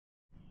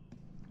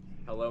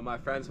Hello my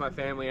friends, my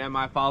family, and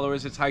my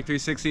followers. It's Hike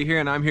 360 here,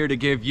 and I'm here to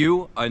give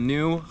you a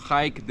new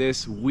hike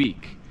this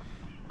week.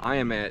 I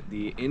am at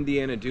the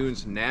Indiana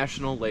Dunes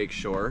National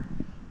Lakeshore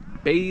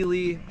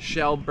Bailey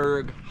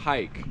Chellberg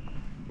hike.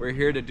 We're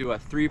here to do a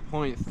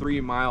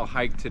 3.3 mile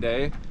hike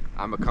today.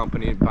 I'm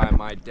accompanied by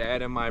my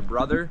dad and my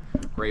brother.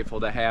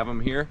 Grateful to have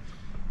them here.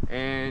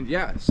 And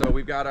yeah, so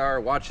we've got our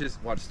watches.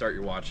 Start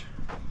your watch.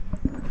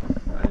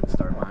 I didn't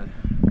start mine.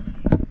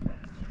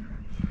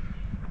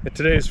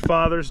 Today's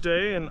Father's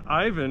Day, and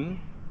Ivan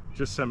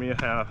just sent me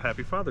a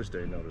happy Father's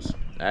Day notice.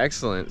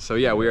 Excellent. So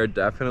yeah, we are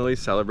definitely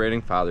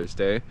celebrating Father's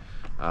Day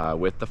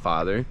with the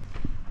father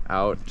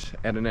out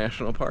at a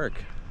national park.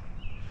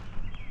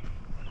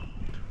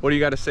 What do you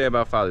got to say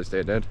about Father's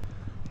Day, Dad?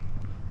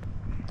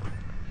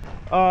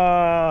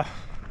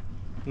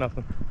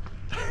 Nothing.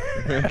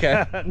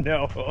 Okay.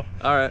 No.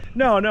 All right.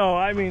 No,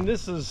 I mean,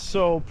 this is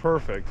so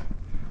perfect.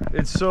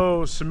 It's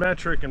so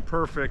symmetric and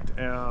perfect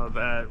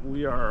that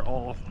we are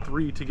all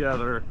three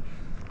together,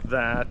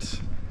 that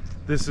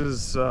this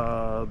is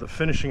the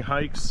finishing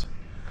hike's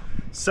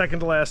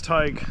second to last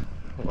hike.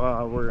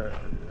 We're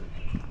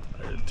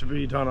to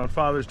be done on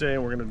Father's Day,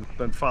 and we're going to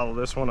then follow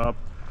this one up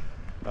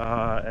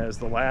as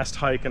the last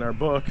hike in our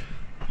book.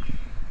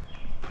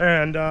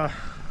 And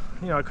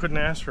you know, I couldn't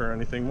ask for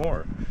anything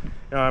more.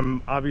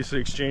 I'm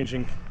obviously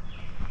exchanging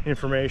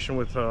information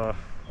with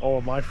all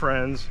of my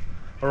friends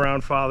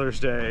around Father's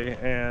Day,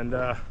 and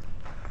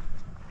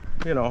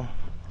you know,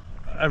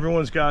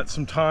 everyone's got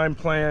some time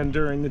planned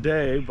during the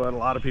day, but a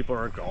lot of people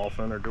are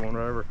golfing or doing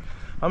whatever.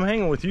 I'm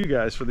hanging with you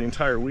guys for the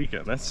entire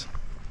weekend. It's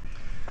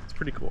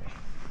pretty cool.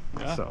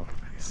 Yeah. So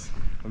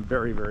I'm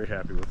very, very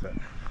happy with that.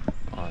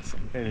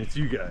 Awesome. And it's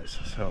you guys,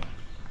 so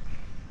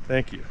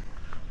thank you.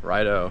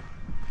 Righto.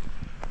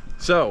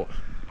 So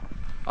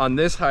on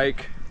this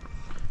hike,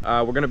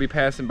 we're going to be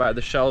passing by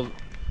the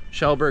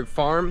Chellberg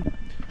farm,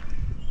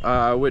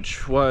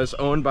 which was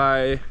owned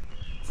by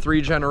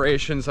 3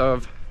 generations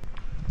of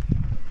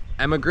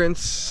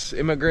immigrants. But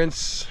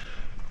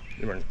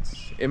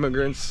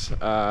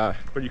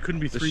you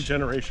couldn't be 3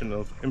 generations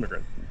of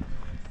immigrant.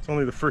 It's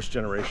only the first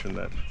generation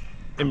that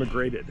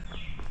immigrated,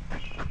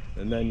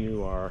 and then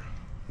you are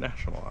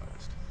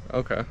nationalized.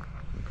 Okay.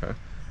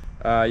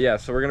 Yeah,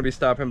 so we're gonna be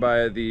stopping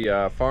by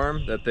the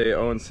farm that they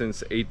owned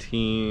since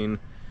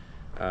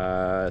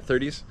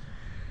 1830s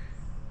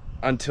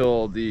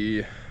until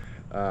the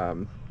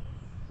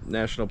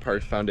National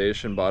Park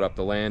Foundation bought up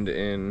the land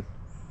in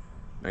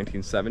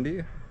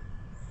 1970.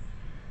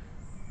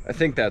 I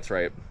think that's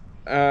right.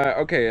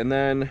 Okay, and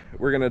then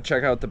we're gonna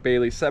check out the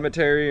Bailey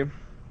Cemetery,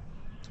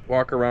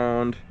 walk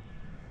around.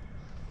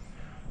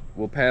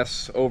 We'll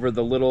pass over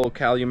the Little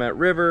Calumet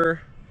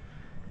River,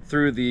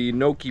 through the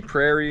Noki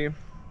Prairie,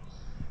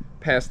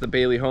 past the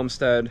Bailey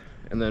Homestead,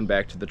 and then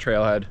back to the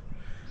trailhead.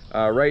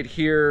 Right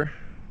here,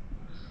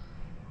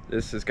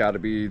 this has got to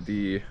be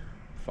the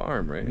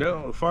farm, right?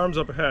 No, the farm's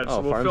up ahead, so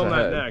we'll film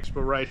that next.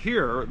 But right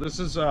here, this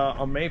is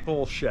a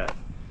maple shed.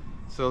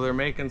 So they're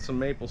making some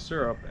maple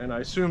syrup, and I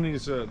assume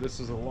this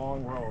is a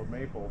long row of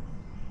maple,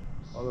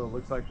 although it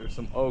looks like there's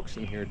some oaks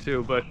in here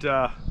too. But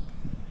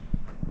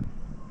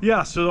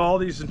yeah, so all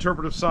these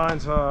interpretive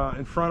signs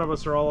in front of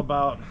us are all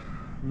about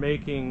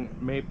making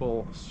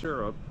maple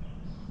syrup,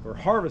 or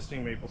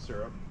harvesting maple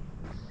syrup.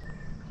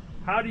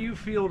 How do you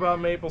feel about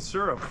maple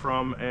syrup?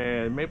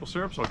 Maple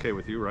syrup's okay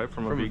with you, right?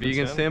 From a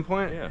vegan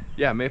standpoint? Yeah.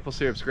 Yeah, maple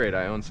syrup's great.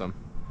 I own some.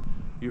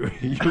 You own,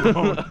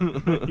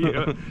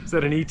 is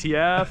that an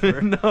ETF?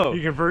 Or No.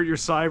 You convert your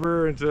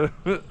cyber into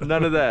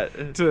None of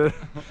that. to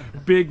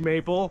big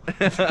maple,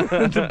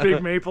 to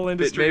big maple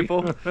industry. Bit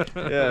maple?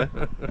 Yeah.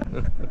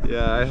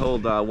 Yeah, I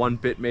hold 1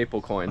 bit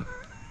maple coin.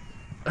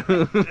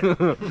 Yeah.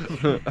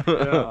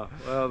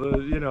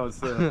 Well, you know,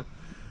 it's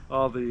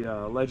all the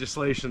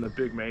legislation that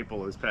Big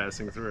Maple is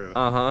passing through.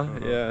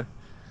 Yeah.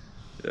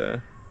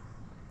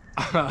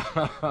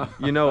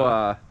 You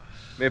know,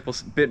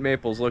 bit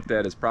maple's looked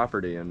at as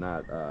property and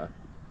not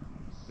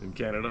in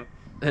Canada,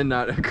 and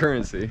not a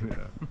currency. Yeah.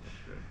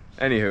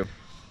 Anywho,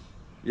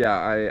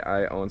 yeah,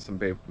 I own some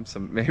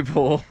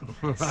maple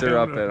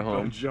syrup at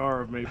home. A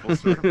jar of maple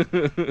syrup.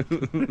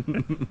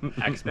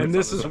 And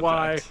this is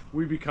why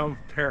we become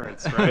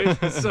parents, right?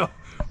 So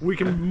we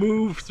can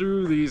move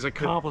through these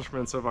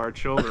accomplishments of our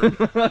children.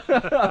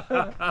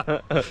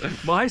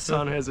 My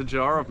son has a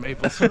jar of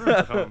maple syrup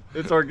at home.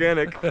 It's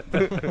organic.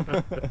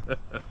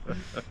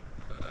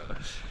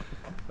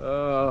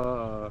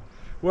 Well,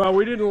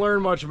 we didn't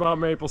learn much about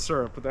maple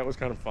syrup, but that was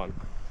kind of fun.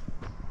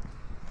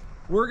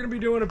 We're going to be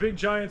doing a big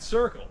giant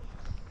circle.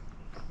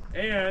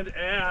 And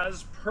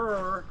as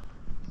per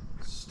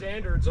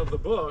standards of the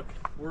book,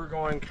 we're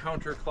going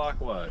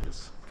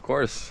counterclockwise. Of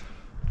course.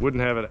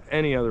 Wouldn't have it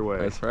any other way.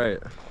 That's right.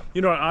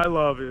 You know what I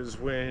love is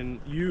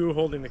when you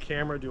holding the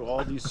camera do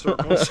all these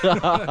circles.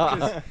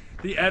 The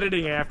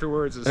editing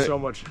afterwards is so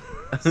much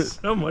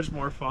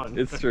more fun.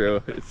 It's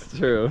true. It's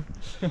true.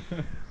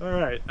 All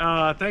right.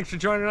 Thanks for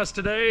joining us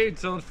today.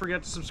 Don't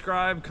forget to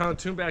subscribe.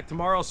 Tune back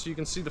tomorrow so you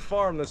can see the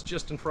farm that's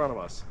just in front of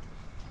us.